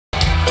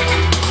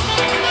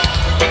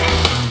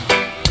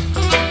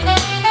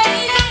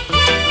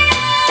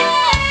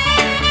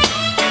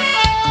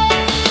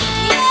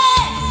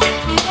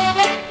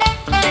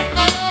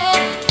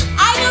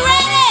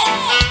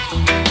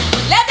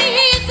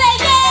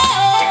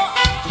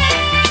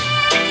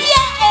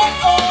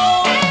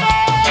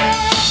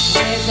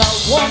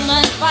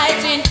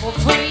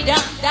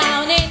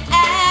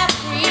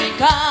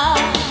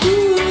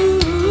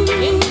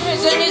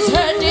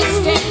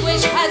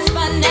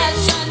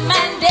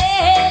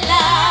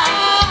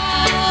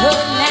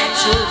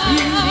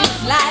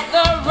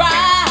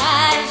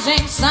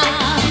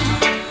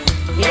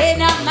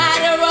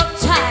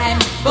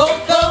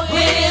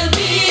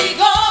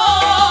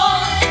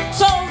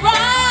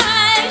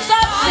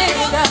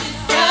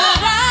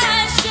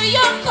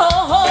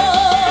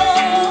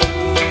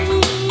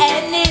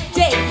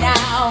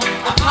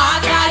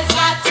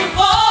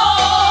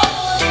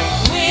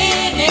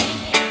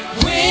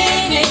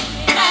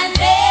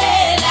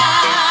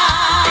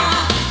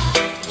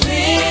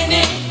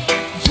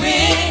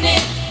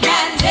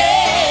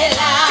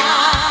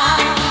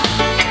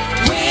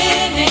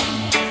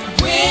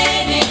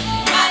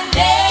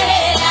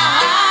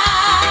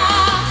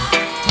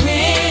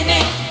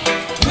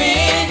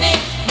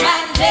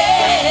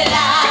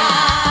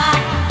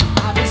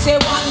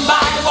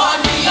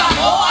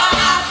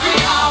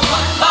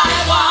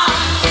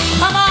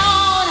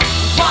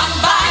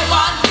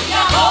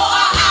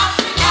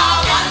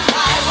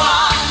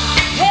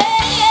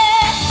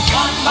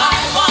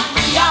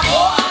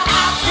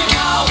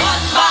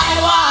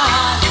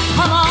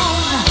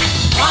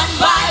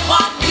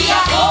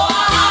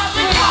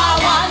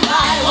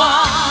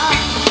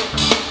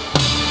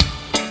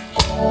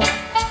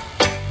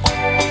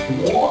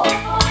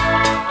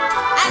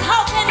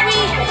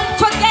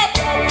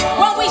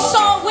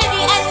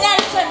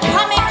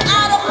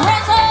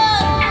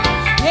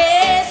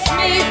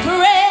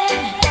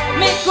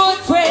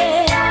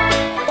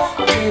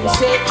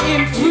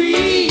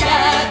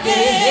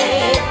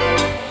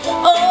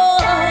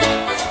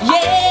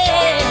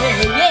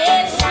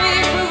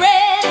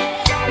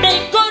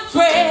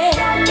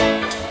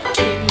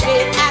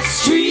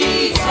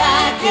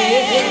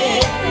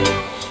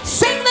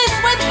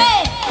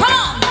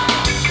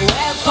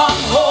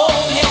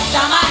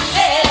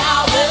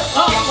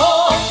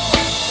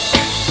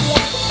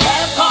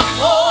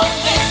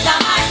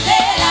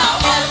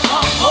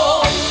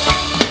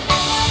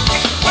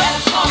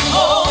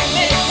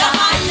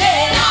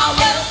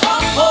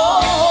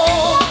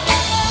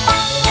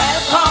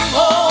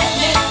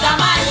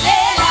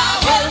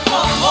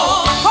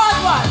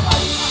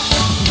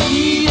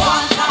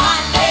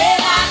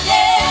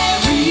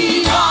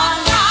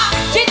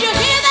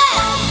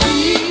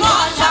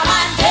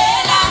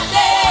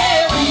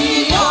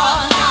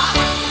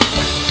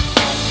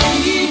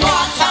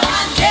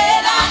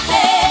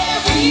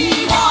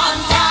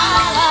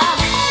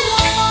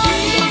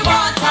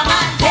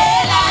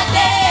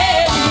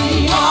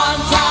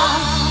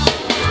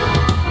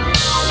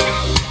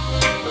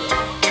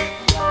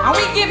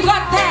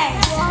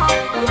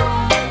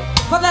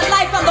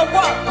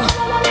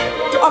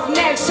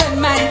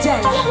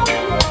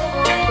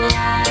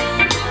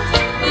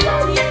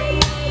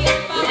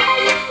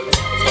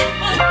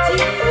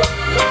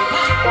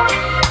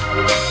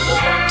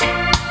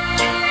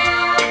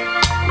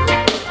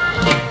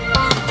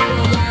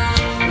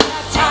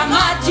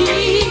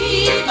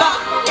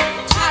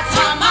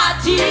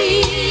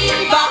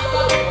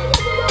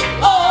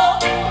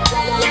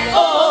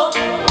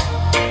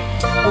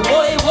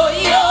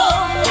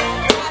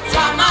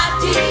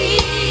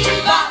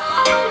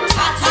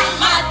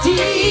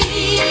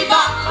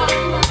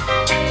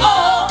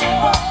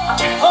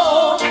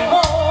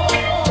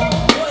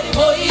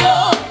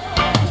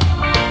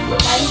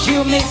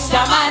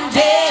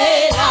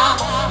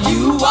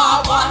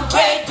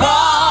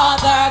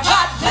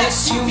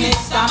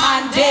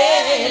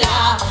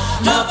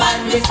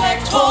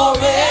respect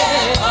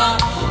forever.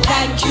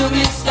 Thank you,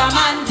 Mr.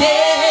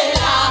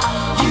 Mandela.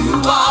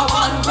 You are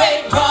one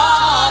great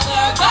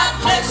brother. God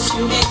bless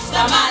you,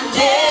 Mr.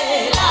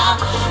 Mandela.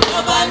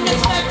 Love and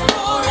respect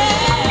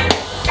forever.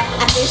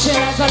 A nation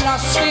has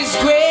lost his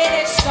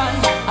greatest son,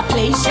 a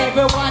place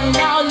everyone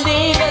now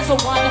lives as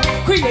one,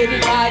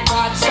 created by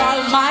God's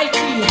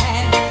almighty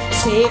hand,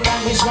 saved by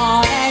his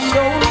one and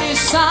only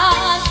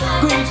son.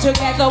 Grieve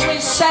together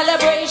with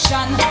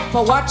celebration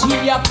for what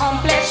he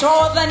accomplished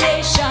for the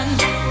nation.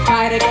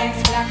 Fight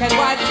against black and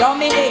white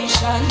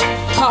domination.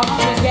 Come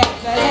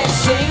together, let's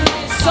sing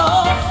this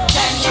song.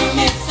 Thank you,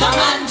 Mr.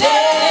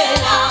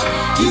 Mandela.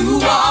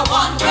 You are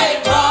one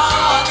great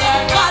brother.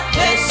 God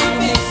bless you,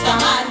 Mr.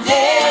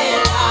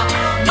 Mandela.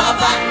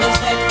 Love and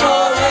respect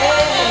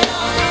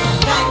forever.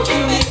 Thank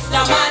you,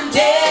 Mr.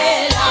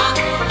 Mandela.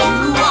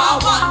 You are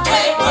one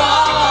great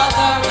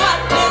brother. God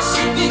bless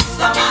you,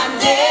 Mr.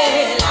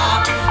 Mandela.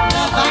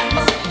 Love and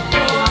respect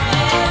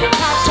forever.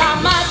 Tata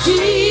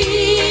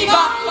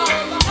Madiba,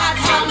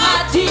 Tata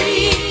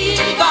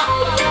Madiba.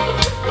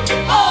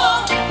 Oh,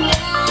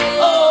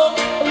 oh,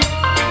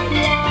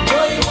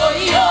 oi,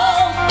 oi,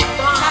 oh.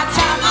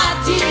 Tata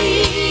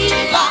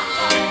Madiba,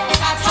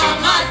 Tata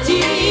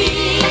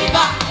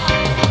Madiba.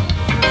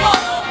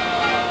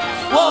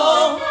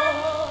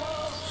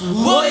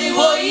 Oi,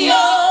 oi,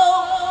 yo.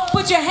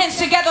 Put your hands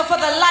together for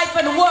the life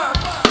and work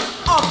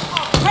of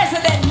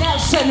President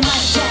Nelson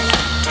Mandela.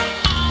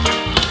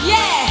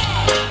 Yeah,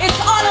 it's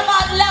all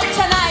about love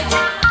tonight.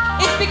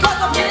 It's because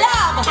of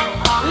love.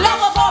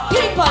 Love of our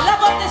people,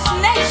 love of this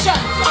nation,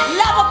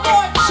 love of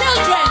our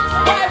children,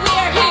 why we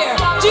are here.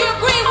 Do you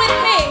agree with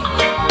me?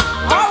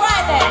 All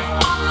right then.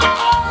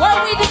 Well,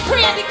 we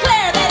decree and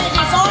declare that it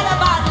is all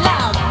about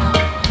love.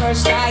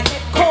 First I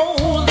get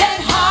cold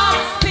and hot,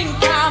 think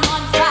I'm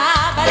on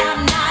fire, but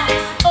I'm not.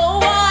 Oh,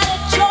 what a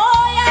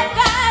joy I've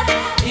got.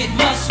 It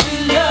must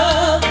be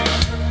love.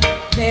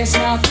 There's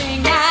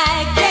nothing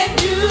I can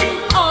do.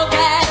 All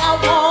that I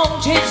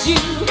want is you.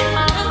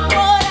 Look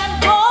what I'm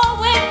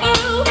going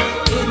through.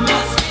 It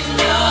must be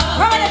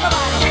love. Come on,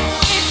 everybody.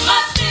 It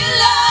must be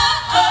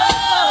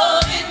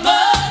love. It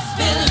must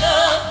be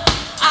love.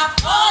 I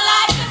fall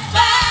like a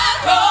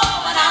sparrow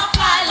and I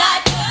fly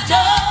like a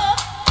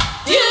dove.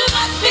 You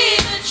must be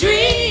the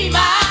dream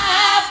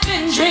I've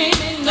been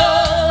dreaming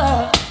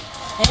of.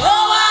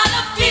 Oh, what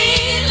a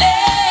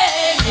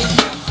feeling. It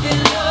must be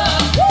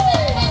love.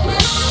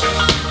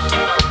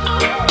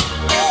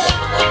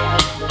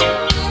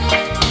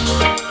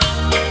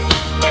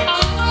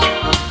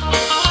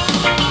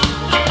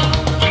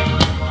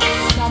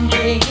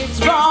 Something is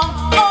wrong,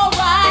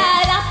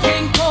 alright. I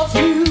think of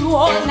you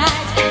all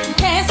night.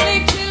 Can't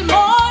sleep till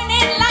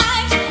morning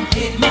light.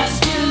 It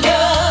must be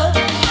love.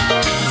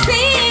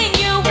 Seeing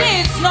you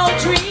is no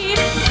dream.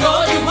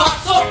 Girl, you are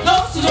so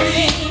close to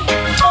me.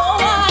 Oh,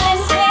 what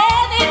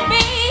can it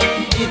be?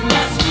 It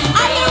must be love.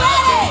 Are you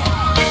ready?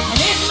 And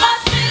it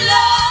must be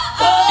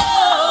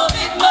love.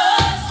 It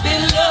must be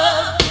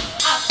love.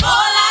 I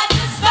fall like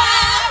a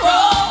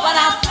sparrow and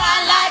I fly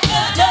like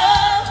a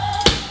dove.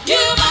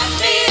 You must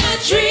be the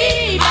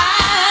dream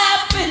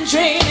I've been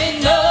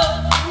dreaming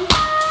of.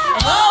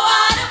 Oh,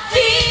 what a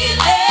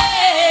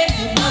feeling.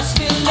 It must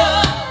be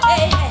love.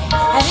 Hey, hey.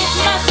 And it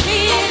must be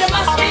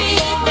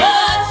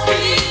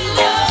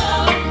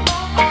love.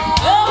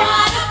 Oh,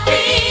 what a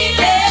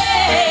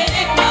feeling.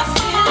 It must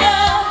be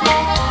love.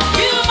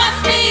 You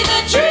must be the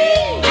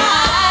dream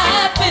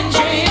I've been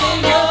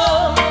dreaming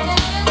of.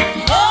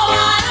 Oh,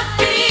 what a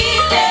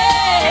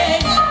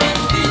feeling. It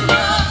must be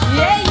love.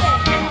 Yeah, yeah.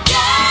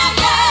 Yeah,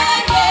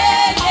 yeah,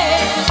 yeah,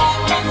 yeah.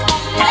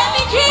 Let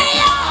me hear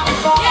ya.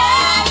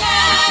 Yeah,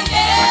 yeah,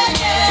 yeah,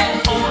 yeah.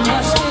 It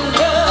must be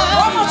love.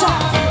 One more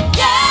time.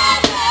 Yeah,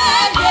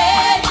 yeah,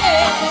 yeah,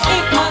 yeah.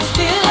 It must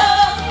be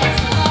love.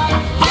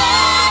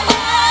 Yeah,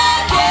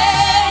 yeah,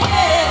 yeah,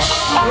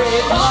 yeah.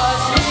 It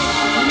must be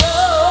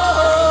love.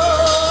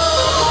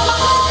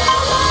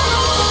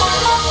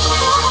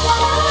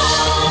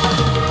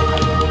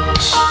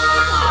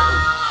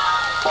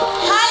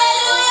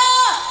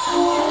 Hallelujah.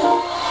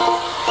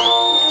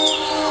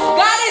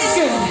 God is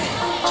good.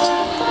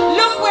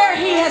 Look where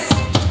he has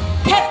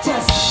kept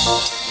us.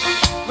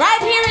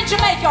 Right here in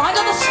Jamaica,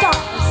 under the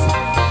stars.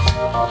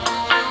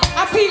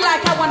 I feel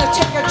like I want to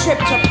take a trip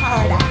to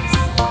paradise.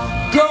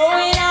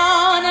 Going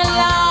on a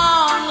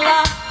long,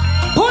 long.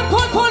 Pull,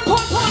 pull, pull,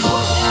 pull, pull,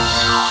 pull.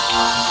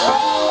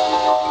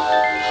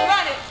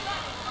 Run it.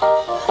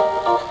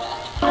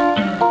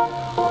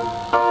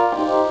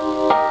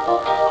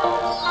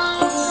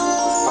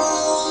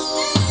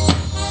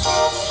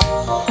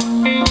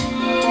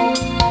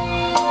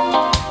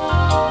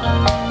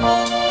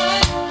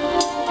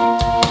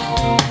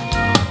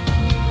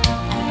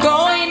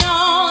 Going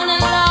on a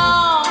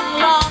long,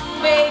 long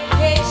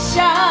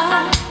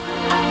vacation.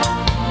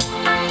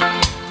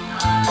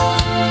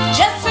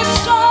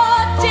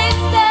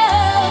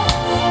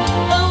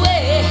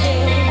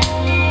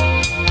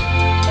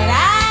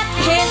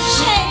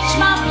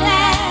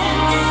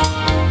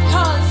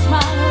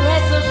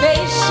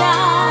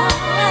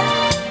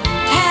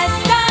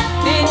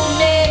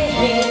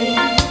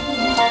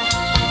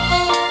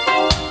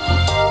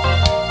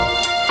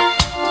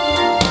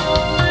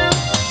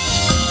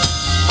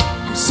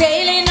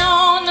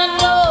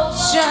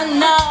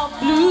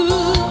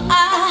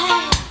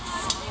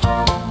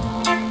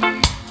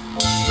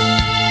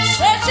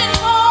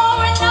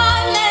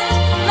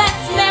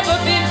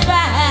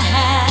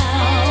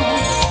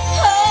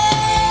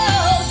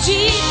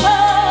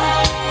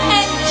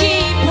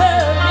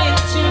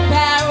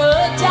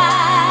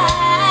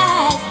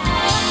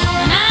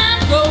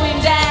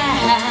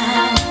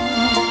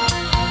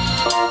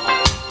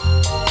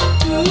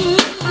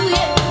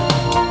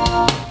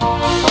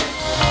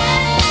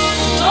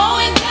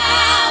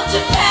 to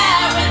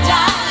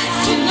paradise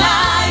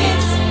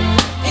tonight.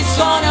 It's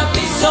gonna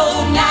be so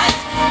nice.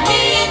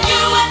 Me and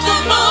you and the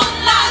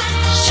moonlight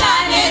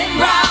shining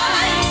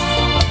bright,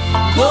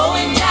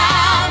 going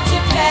down to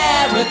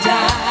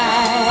paradise.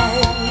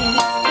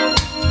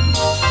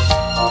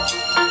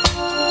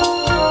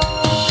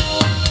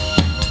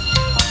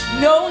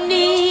 No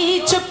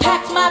need to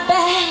pack my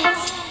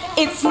bags,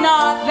 it's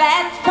not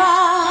that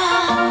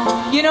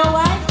far. You know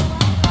what?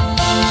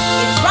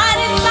 It's right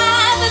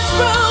inside this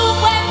room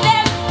when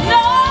there's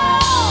no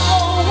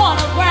one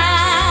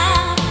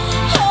around.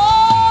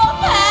 Oh,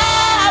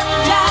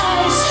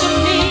 paradise to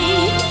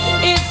me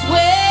is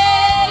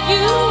where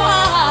you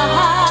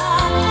are.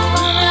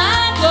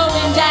 I'm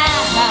going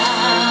down.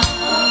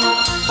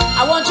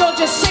 I want you all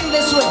to sing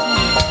this with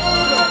me.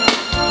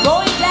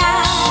 Going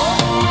down.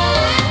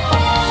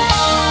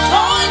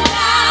 Going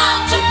down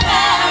to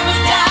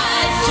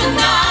paradise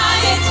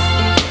tonight.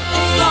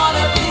 It's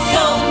gonna be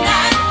so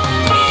nice.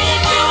 Me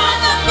and you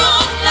and the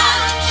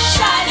moonlight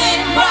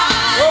shining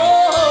bright.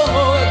 Oh,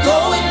 we're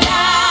going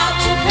down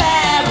to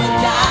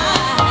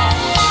paradise.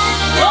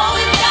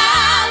 Going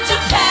down to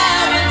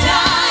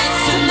paradise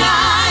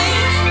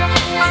tonight.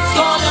 It's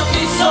gonna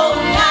be so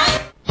nice.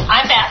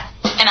 I'm Beth.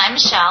 And I'm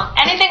Michelle.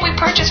 Anything we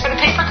purchase for the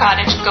paper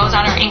cottage goes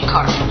on our ink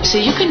card. So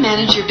you can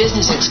manage your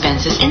business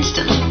expenses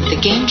instantly with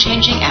the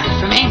game-changing app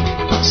from Ink.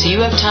 So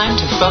you have time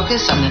to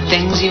focus on the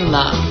things you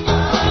love.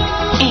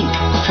 Ink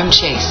from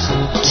Chase.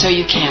 So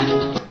you can. Me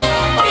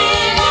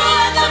and you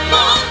and the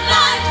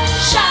moonlight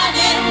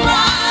shining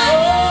bright.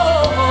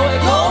 Oh, we're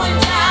going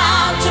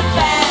down to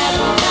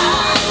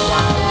paradise.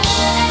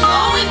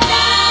 Going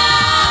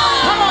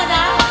down. Come on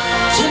now.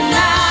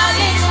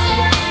 Tonight,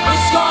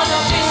 it's gonna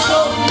be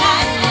so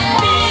nice.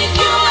 Me and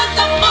you and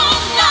the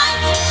moonlight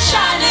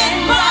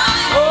shining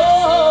bright.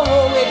 Oh,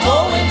 we're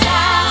going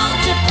down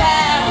to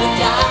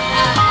paradise.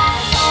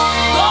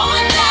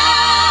 Going down.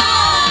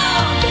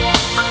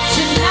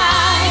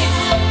 Tonight,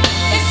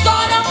 it's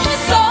gonna be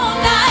so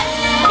nice.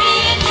 Me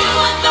and you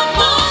and the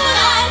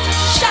moonlight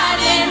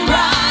shining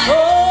bright.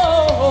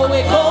 Oh,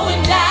 we're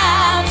going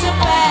down to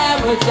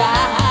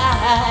paradise.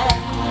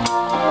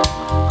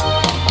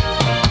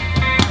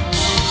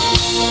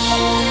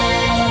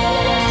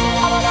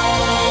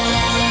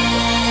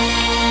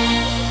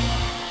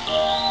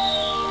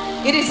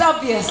 It is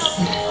obvious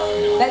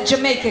that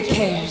Jamaica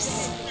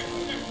cares.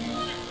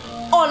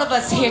 All of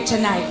us here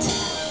tonight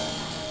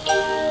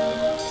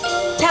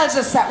tells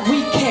us that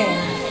we care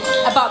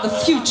about the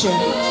future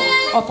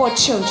of our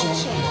children.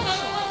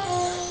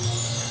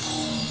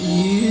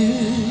 You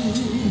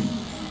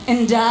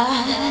and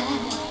I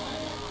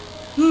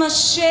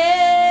must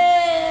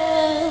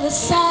share the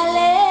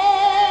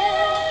silence,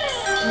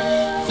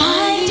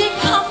 finding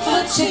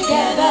comfort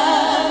together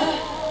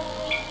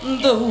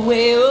the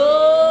way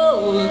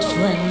old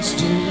friends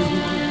do.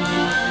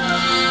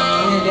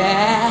 And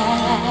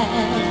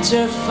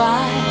after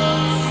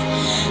fights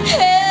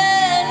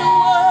and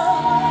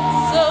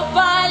wars of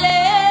violence,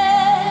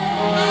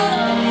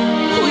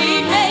 we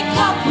make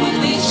up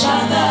with each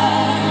other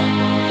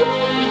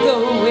the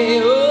way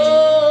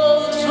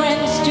old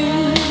friends do.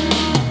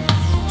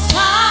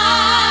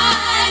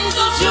 Times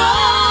of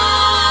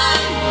joy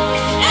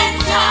and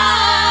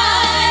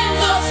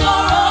times of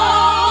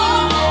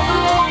sorrow,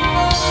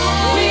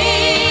 we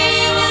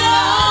will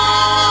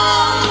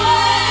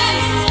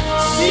always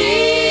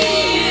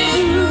see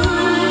you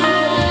through.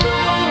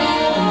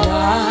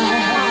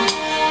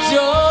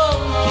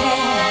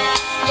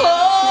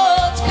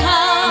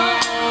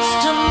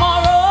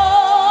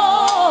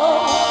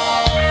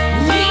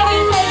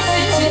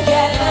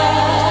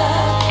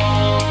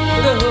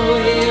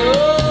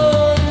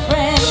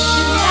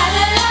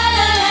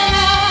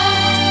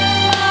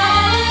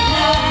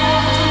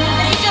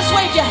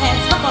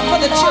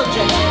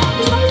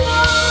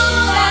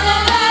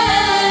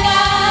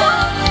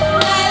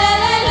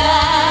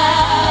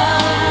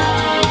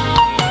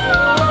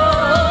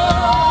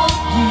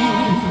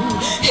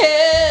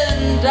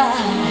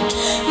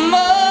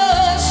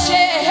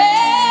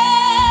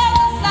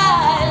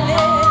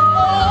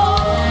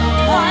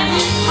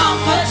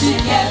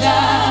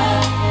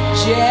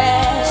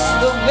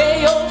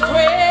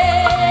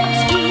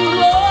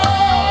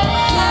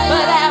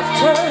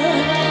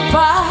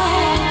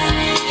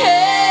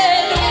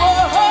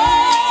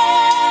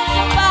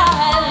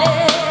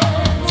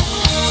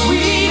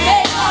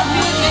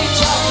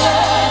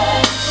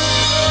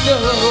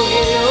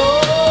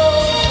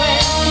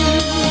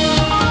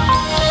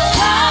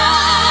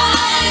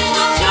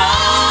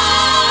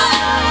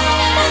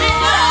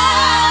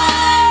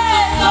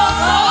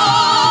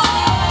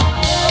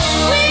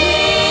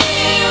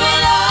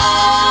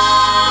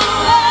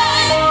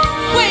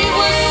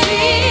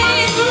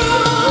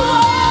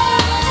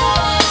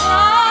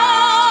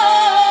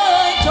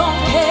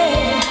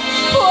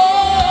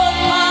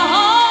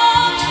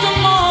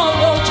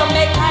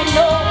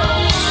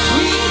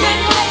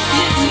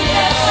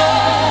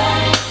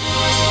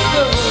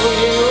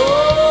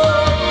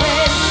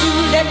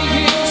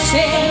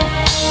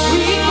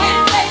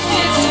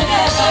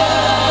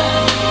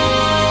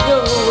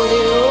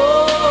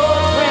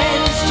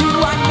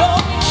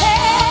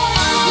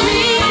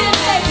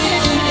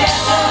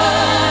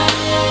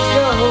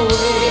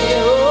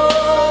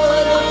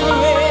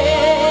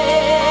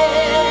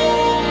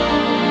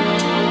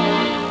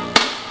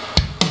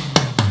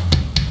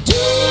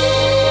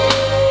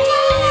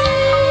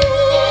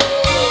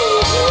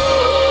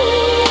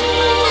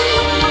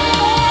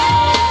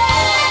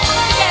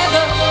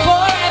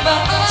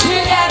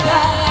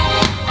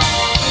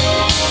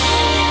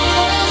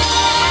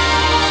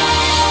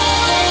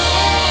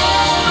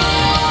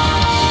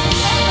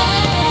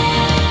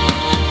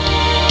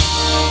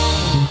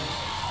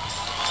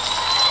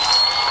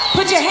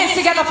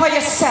 for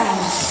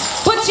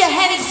yourselves. Put your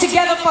hands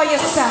together for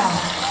yourself.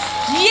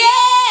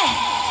 Yeah!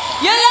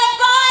 You love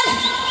God?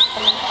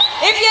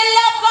 If you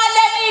love God,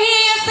 let me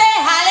hear you say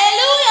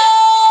hallelujah.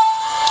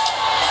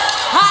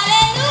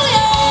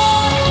 Hallelujah.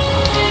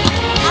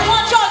 I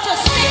want y'all to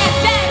sing and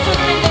dance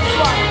with me this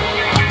one.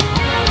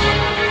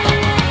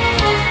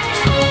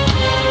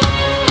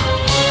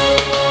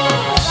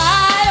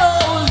 Cry,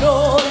 oh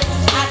Lord,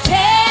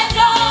 attend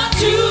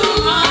unto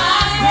my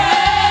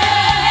prayer.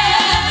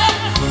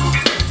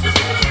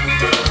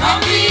 From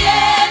the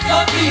ends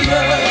of the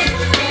earth,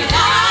 when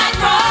I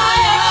cry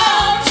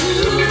out to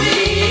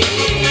thee.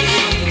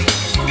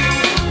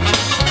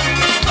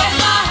 When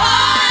my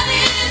heart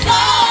is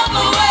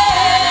overwhelmed,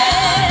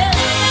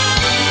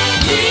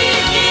 lead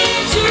me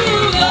to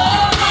the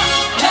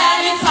rock that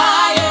is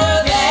higher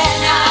than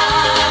I.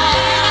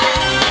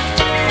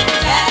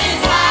 That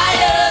is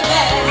higher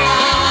than I.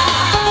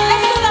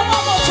 Let's do that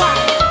one more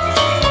time.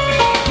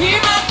 Hear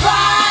my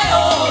cry,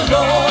 oh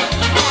Lord,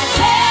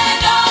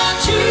 attend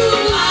unto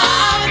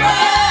my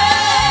prayer.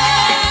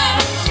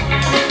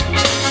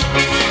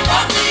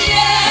 From the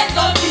ends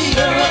of the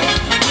earth,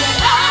 when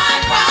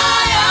I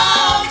cry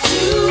out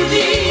to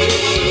thee.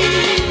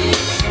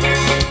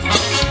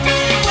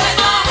 When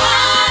my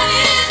heart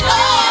is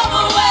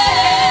overwhelmed,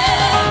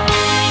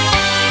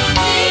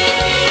 lead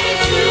me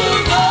to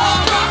the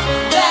rock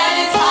that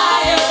is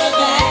higher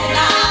than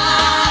I.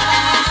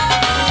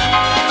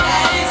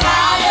 That is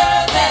higher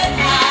than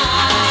I.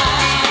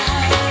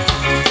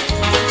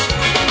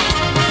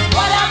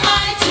 What a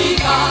mighty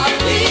God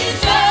we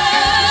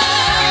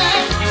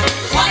serve.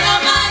 What a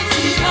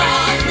mighty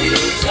God we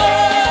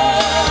serve.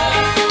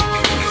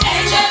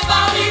 Angels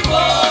bow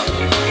before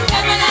him,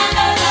 heaven and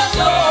earth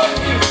adore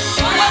him.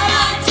 What a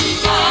mighty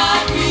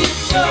God we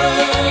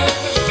serve.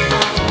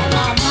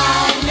 My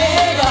mind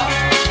made up,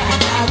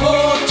 and I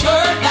won't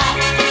turn back,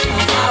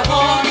 'cause I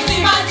want to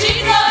see my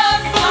Jesus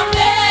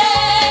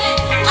someday.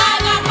 I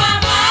got my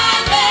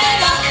mind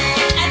made up,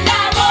 and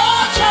I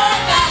won't turn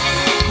back,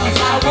 'cause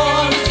I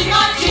want to see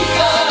my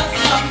Jesus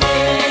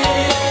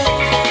someday.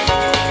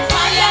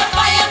 Fire,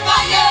 fire,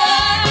 fire,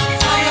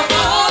 fire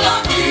fall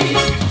on me.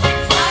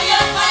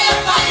 Fire, fire,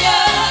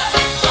 fire,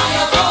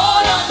 fire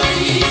fall on me.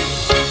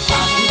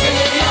 On the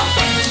day of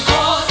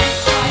Pentecost,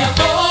 fire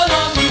fall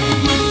on me.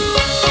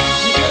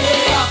 On the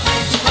day of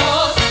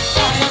Pentecost,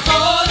 fire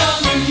fall on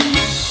me.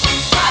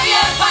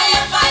 Fire,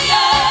 fire,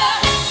 fire,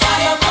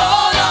 fire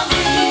fall on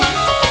me.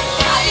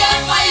 Fire,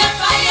 fire,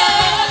 fire,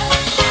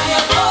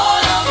 fire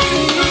fall on me.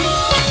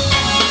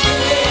 On the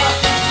day of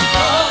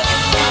Pentecost,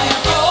 fire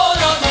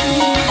fall on me.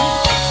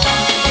 On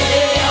the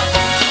day of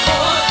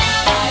Pentecost,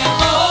 fire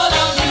fall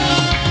on me.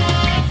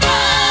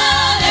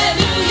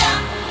 Hallelujah,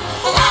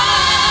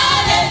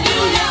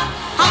 hallelujah,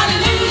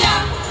 hallelujah,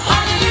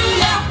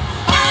 hallelujah,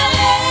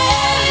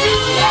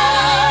 hallelujah,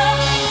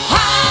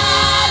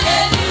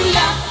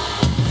 hallelujah, hallelujah,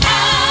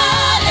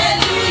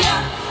 hallelujah,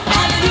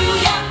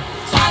 hallelujah,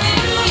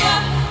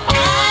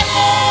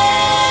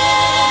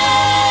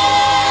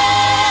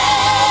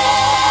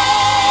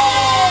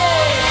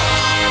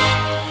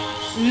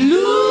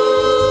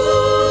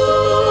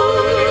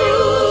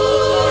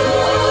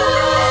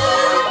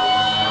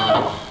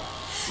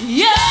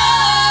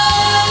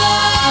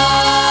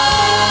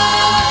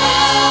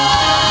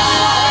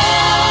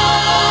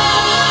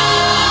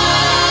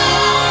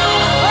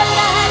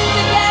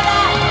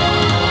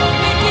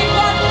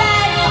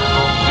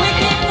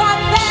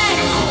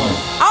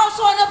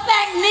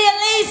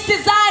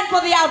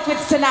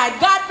 outfits tonight.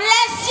 God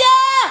bless you.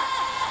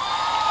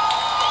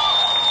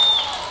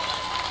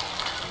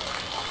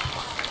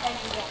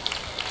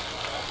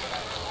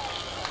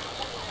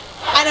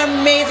 An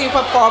amazing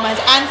performance,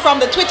 and from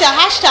the Twitter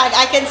hashtag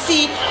I can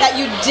see that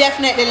you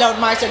definitely love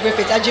Martha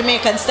Griffiths, a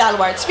Jamaican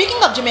stalwart.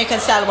 Speaking of Jamaican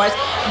stalwarts,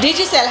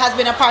 Digicel has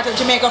been a part of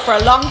Jamaica for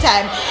a long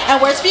time,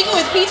 and we're speaking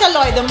with Peter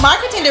Lloyd, the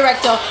marketing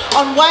director,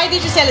 on why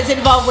Digicel is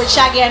involved with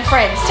Shaggy and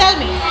Friends. Tell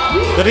me.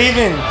 Good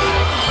evening.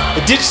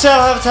 Digicel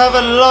has to have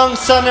a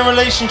long-standing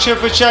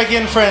relationship with Shaggy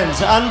and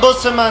Friends and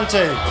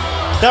Bustamante.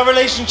 That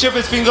relationship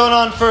has been going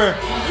on for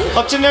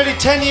up to nearly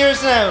 10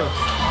 years now.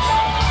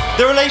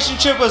 The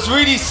relationship was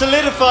really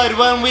solidified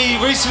when we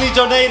recently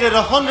donated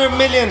 $100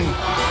 million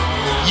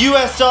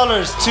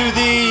to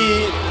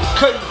the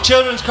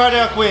Children's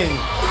Cardiac Wing.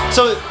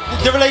 So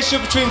the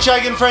relationship between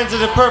Shaggy and Friends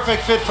is a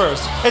perfect fit for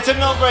us. It's a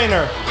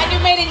no-brainer. And you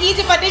made it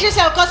easy for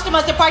Digicel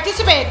customers to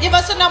participate. Give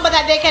us a number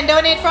that they can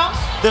donate from.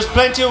 There's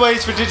plenty of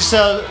ways for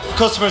Digicel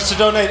customers to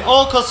donate.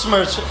 All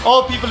customers,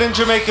 all people in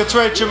Jamaica,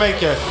 throughout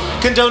Jamaica,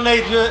 can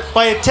donate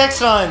by a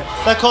text line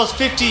that costs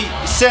 50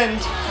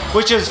 cents,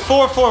 which is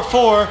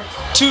 444-2498.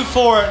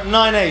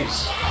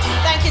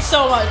 Thank you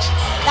so much.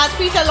 That's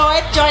Peter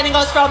Lloyd joining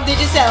us from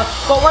Digicel.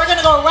 But we're going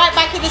to go right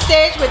back to the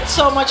stage with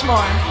so much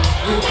more.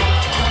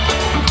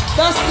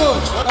 That's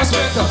good. That's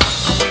better.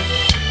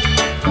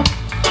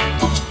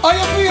 How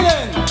you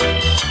feeling?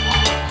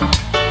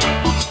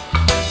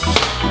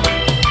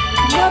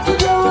 Not to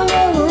go and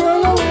never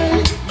run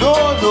away. No,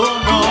 no,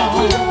 no. Not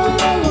to go and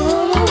never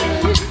run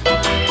away.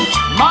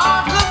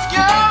 Mom just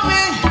gave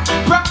me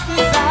breakfast.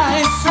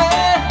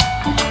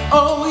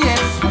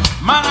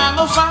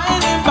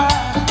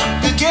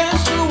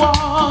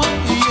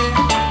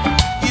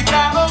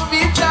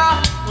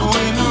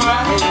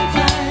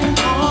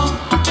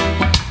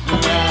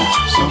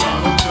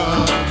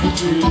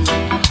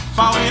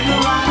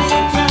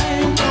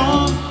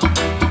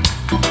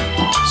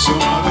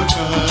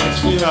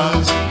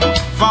 Cause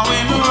for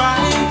when the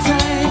right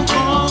time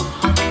comes,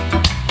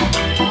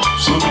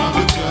 some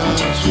other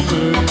times we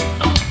burn.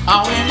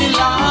 And when the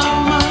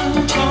lawman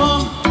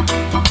comes,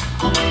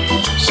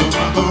 some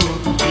other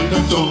run in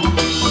the door.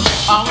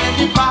 And when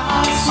the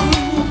parson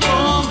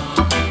comes,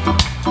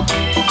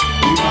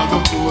 you are the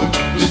boy,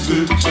 the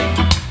good.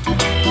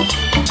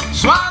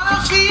 So I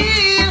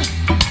feel,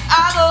 I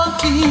don't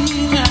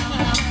feel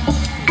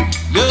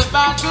the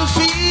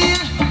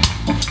battlefield,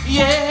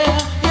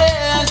 yeah,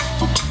 yes.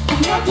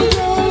 Not to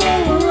go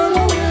ever run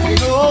away.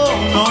 No,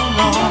 no,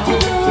 no.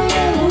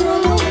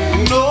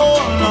 No,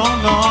 no,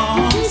 no.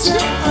 It's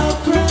your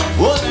upgrade.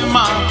 What am I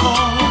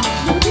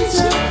called? It's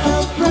your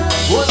upgrade.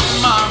 What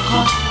am I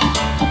called?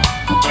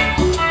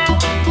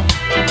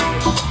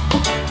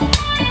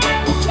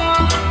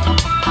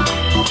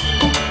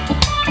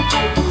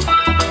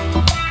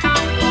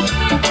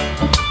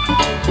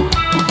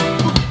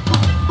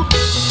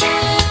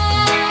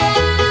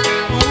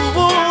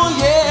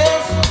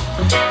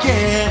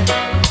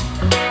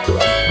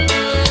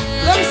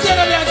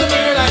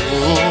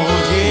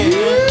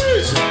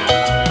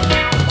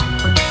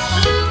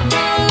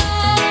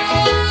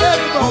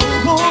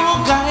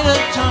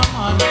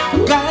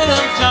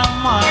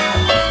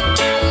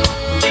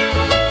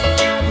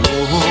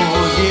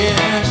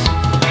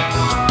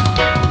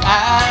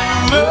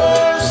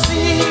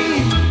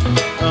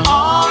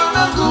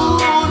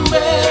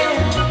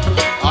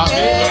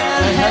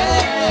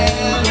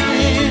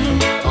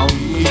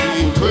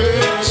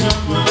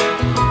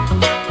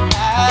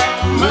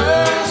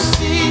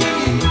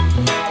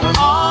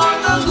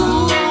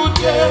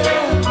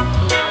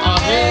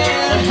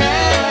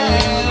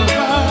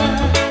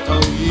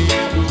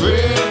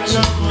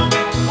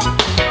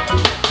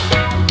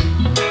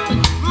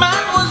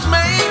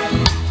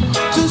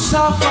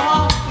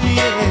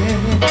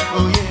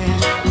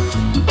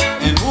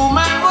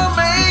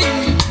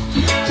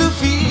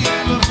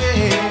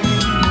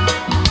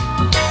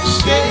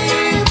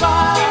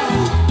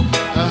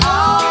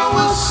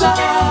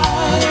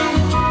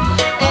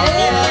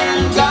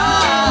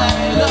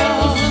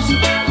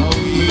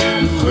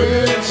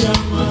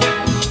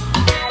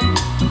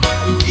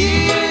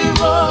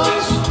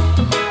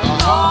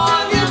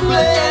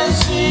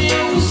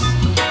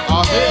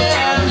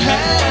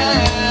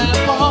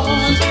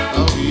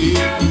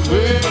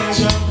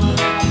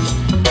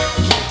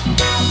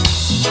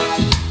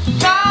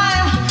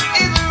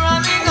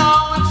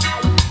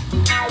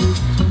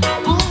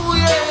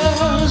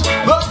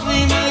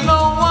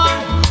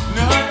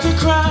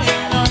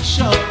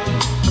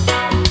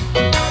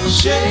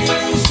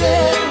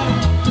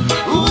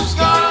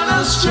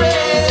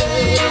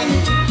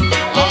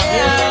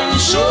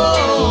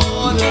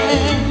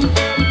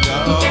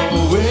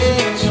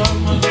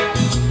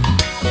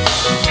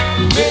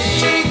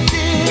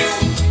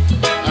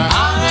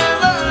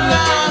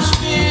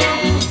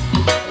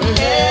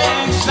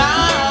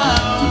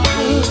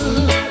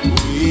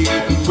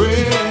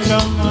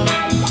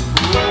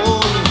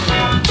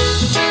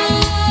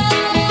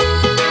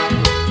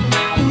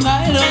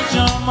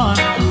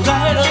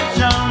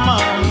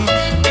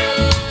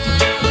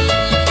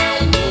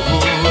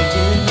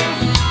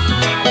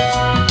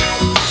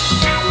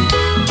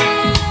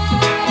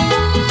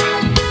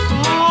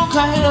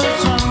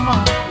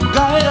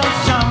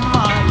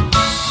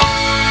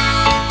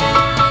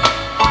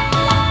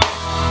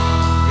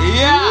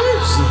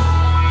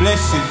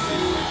 Blessing.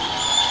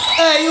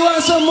 Hey, you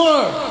want some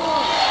more?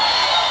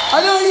 I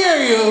don't hear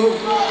you.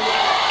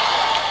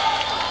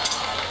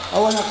 I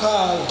want to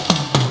call.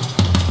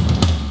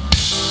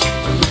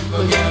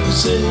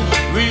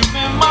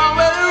 Remember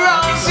when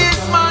around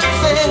 6 months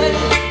said,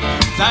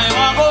 time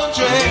I go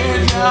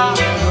trade, yeah.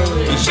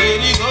 The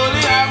shady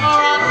golden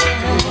emerald.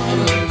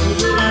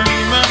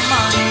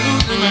 Remember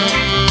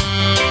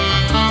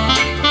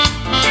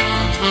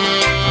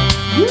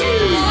you.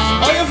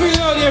 How you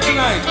feeling out here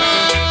tonight?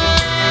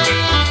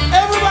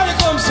 Everybody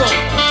come so.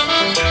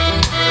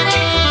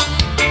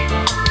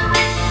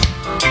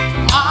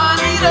 I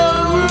need a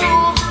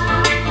roof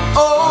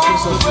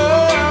over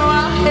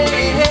my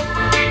head.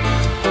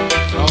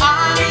 I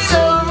need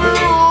a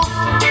roof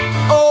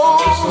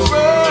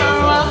over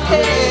my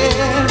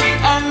head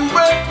and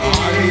bread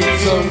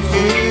Some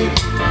food.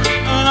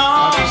 and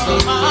all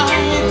my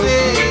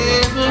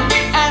table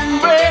and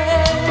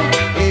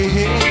bread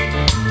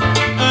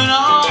and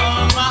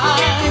all my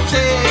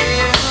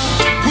table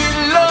with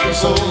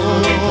love, oh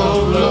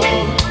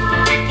love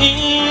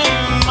in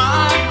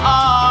my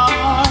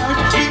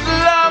heart with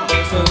love,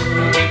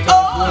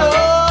 oh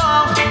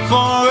love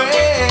for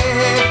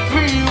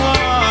everyone.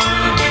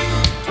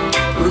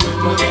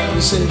 Remember when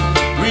God said,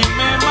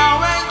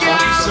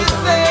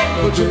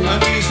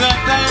 and this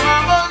time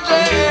I'm on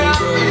jail.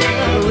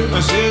 I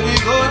said he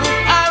go to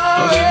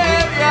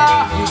Arabia.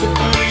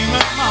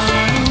 Remember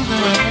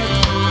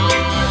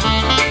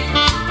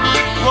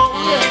oh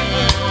yeah.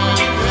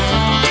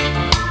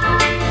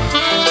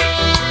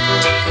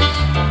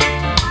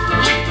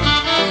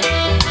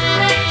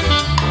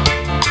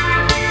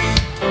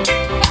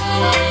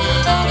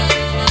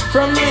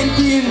 From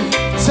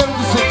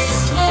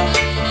 1976.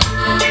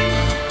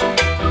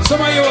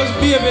 Some of you was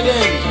baby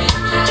then.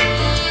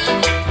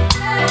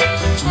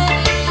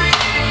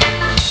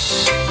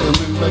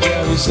 Remember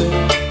Gary said,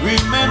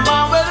 remember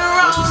when the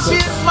round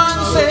six man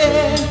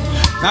said,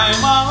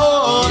 time I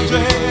hold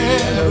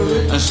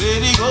dread. I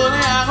said he go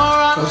there, I go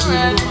round.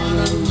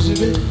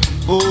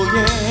 Oh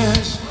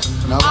yes,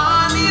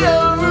 I need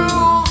a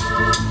roof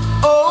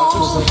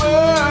over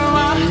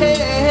my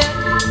head.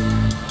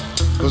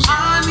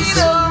 I need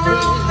a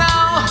roof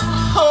now.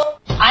 Oh.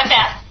 I'm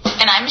Beth.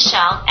 And I'm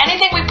Michelle.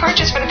 Anything we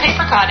purchase for the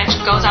paper cottage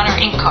goes on our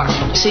ink card.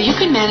 So you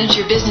can manage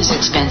your business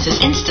expenses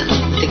instantly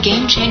with the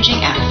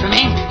game-changing app from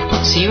Ink.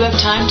 So you have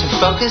time to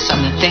focus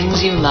on the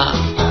things you love.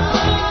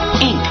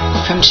 Ink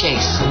from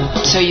Chase.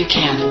 So you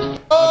can.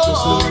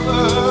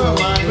 Over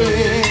my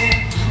bed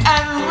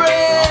and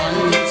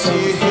ready to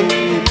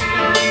hit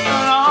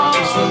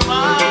on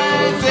my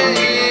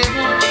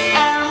table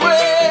and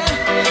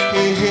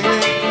ready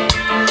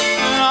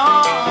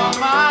on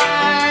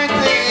my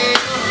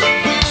table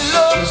with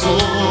love so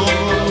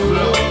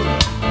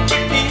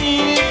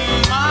in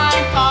my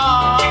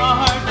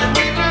heart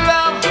with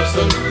love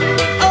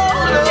oh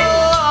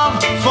love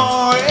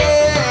for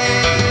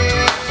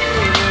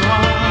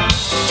everyone.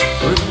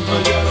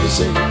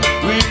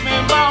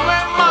 Remember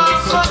when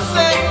Master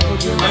said,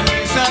 when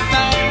it's a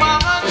time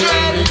of a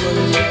dread,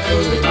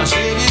 I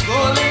said it's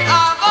only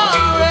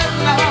I'm red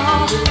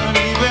now, and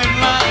even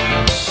mine.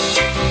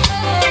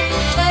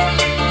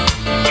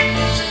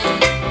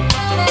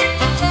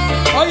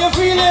 how you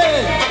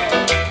feeling?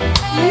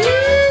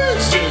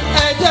 Yes.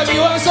 Hey, tell me,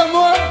 you want some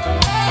more?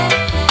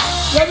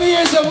 Let me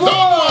hear some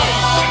more.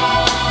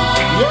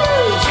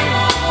 Yes.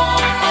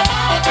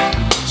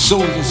 So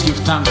just give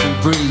thanks and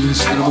praise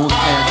to the Most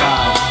High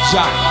God,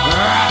 Jah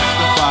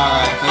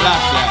Rastafari,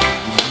 that's that.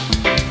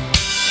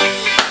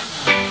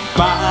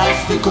 Pass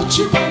the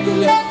country on the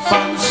left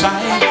hand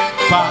side.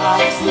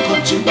 Pass the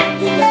country on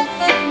the left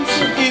hand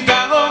side. It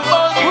a go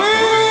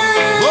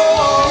bust.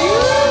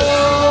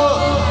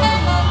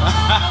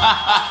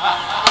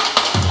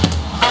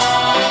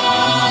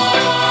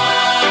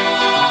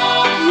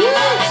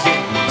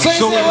 Say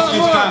So one just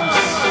give more. thanks.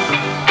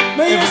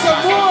 May you hear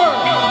some more.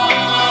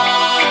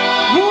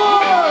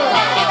 More.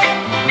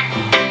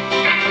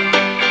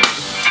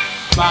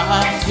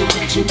 Pass the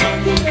country on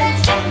the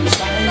left hand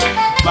side.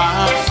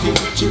 Pass the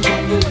country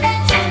on the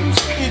left hand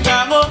side. It a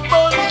go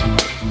bust.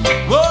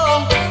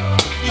 Whoa,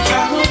 it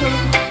a go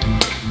bust.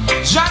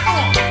 Jano.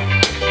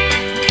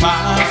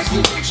 Pass the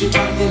country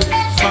on the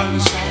left hand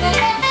side.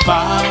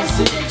 Pass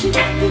the country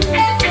on the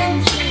left hand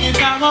side. It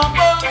a go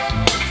bust.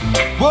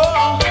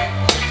 Whoa,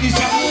 it a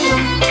go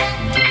bust.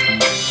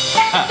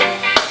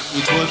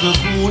 It was a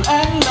cool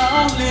and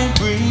lovely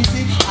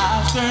breezy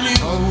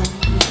afternoon.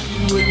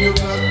 When you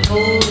got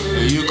cold,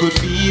 you could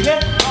feel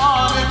it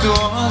all. It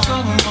was a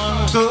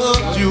month of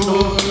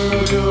June.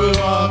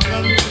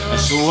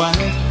 So I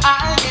left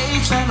our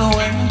gates and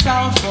went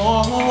out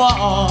for a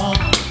walk.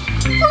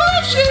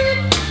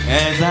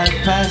 As I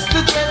passed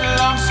the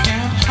dreadlocks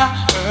camp, I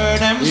heard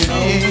them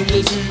say,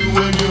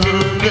 when you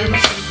heard them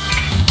say,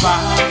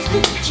 pass the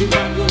country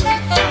on the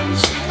left hand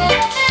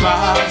side.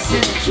 Pass the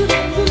country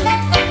on the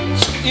left hand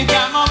side. It's a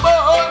my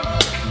boy.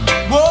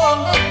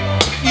 Whoa,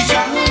 it's a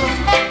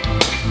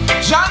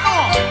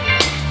Jano.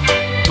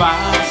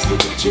 Pass the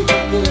country on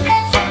the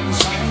left hand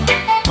side.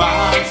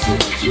 Pass the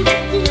country on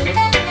the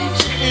left hand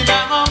side. It's a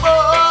my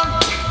boy.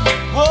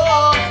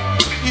 Whoa,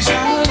 it's a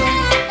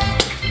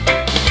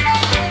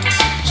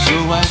So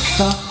I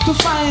stopped to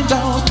find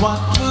out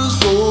what was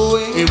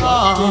going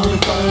on.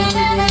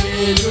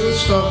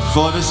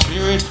 For the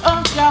spirit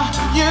of God,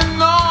 you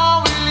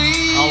know we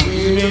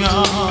lead me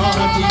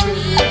on.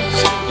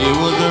 It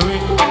was a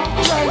ring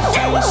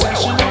of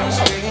session was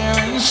there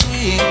and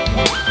sweet.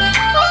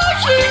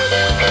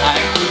 I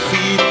could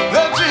feel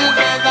the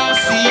children I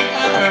see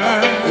and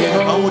heard.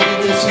 How did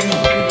they see?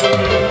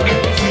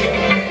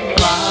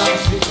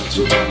 Pass the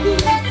country on the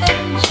left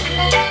hand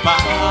side.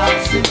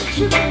 Pass the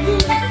country on the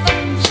left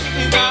hand side.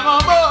 It's a my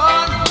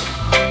boy.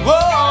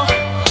 Whoa,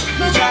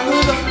 Jano.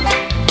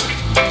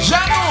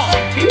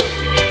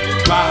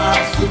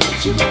 Pass the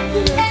country on the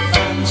left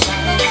hand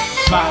side.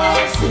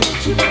 Pass the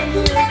country on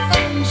the left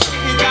hand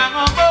side. It's a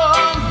my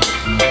boy.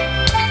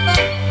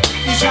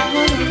 It's a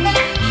my boy.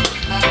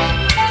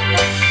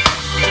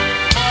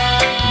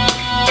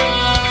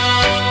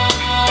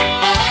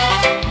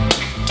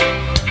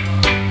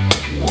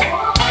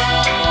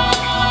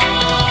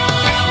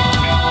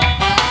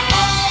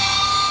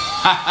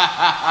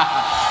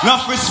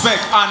 Enough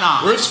respect,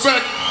 honor,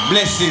 Respect.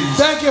 blessings.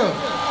 Thank you.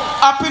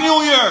 Happy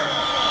New Year.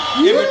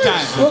 Every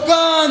time. We're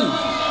gone.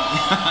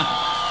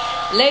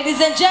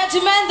 Ladies and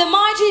gentlemen, the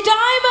Mighty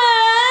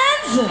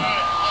Diamonds!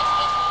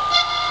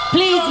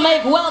 Please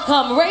make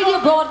welcome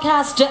radio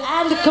broadcaster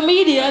and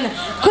comedian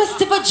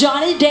Christopher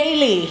Johnny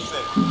Daly.